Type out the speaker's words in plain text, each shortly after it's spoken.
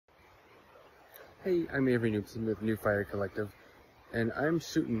Hey, I'm Avery Noobson with New Fire Collective, and I'm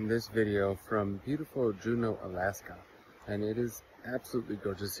shooting this video from beautiful Juneau, Alaska, and it is absolutely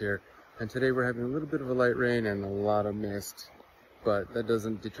gorgeous here. And today we're having a little bit of a light rain and a lot of mist, but that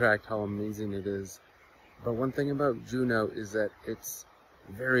doesn't detract how amazing it is. But one thing about Juneau is that it's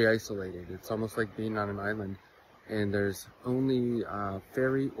very isolated. It's almost like being on an island, and there's only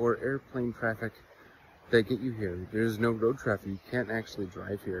ferry or airplane traffic that get you here. There's no road traffic. You can't actually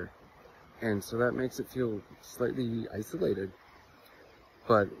drive here. And so that makes it feel slightly isolated.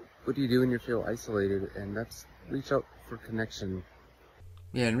 But what do you do when you feel isolated? And that's reach out for connection.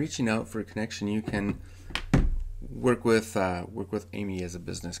 Yeah, and reaching out for a connection, you can work with Amy as a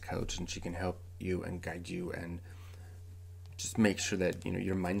business coach, and she can help you and guide you and just make sure that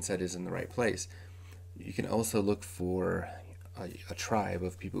your mindset is in the right place. You can also look for a tribe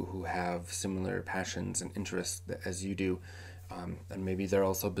of people who have similar passions and interests as you do, and maybe they're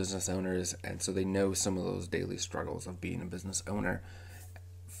also business owners, and so they know some of those daily struggles of being a business owner.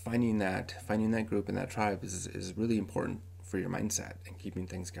 Finding that group and that tribe is really important for your mindset and keeping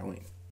things going.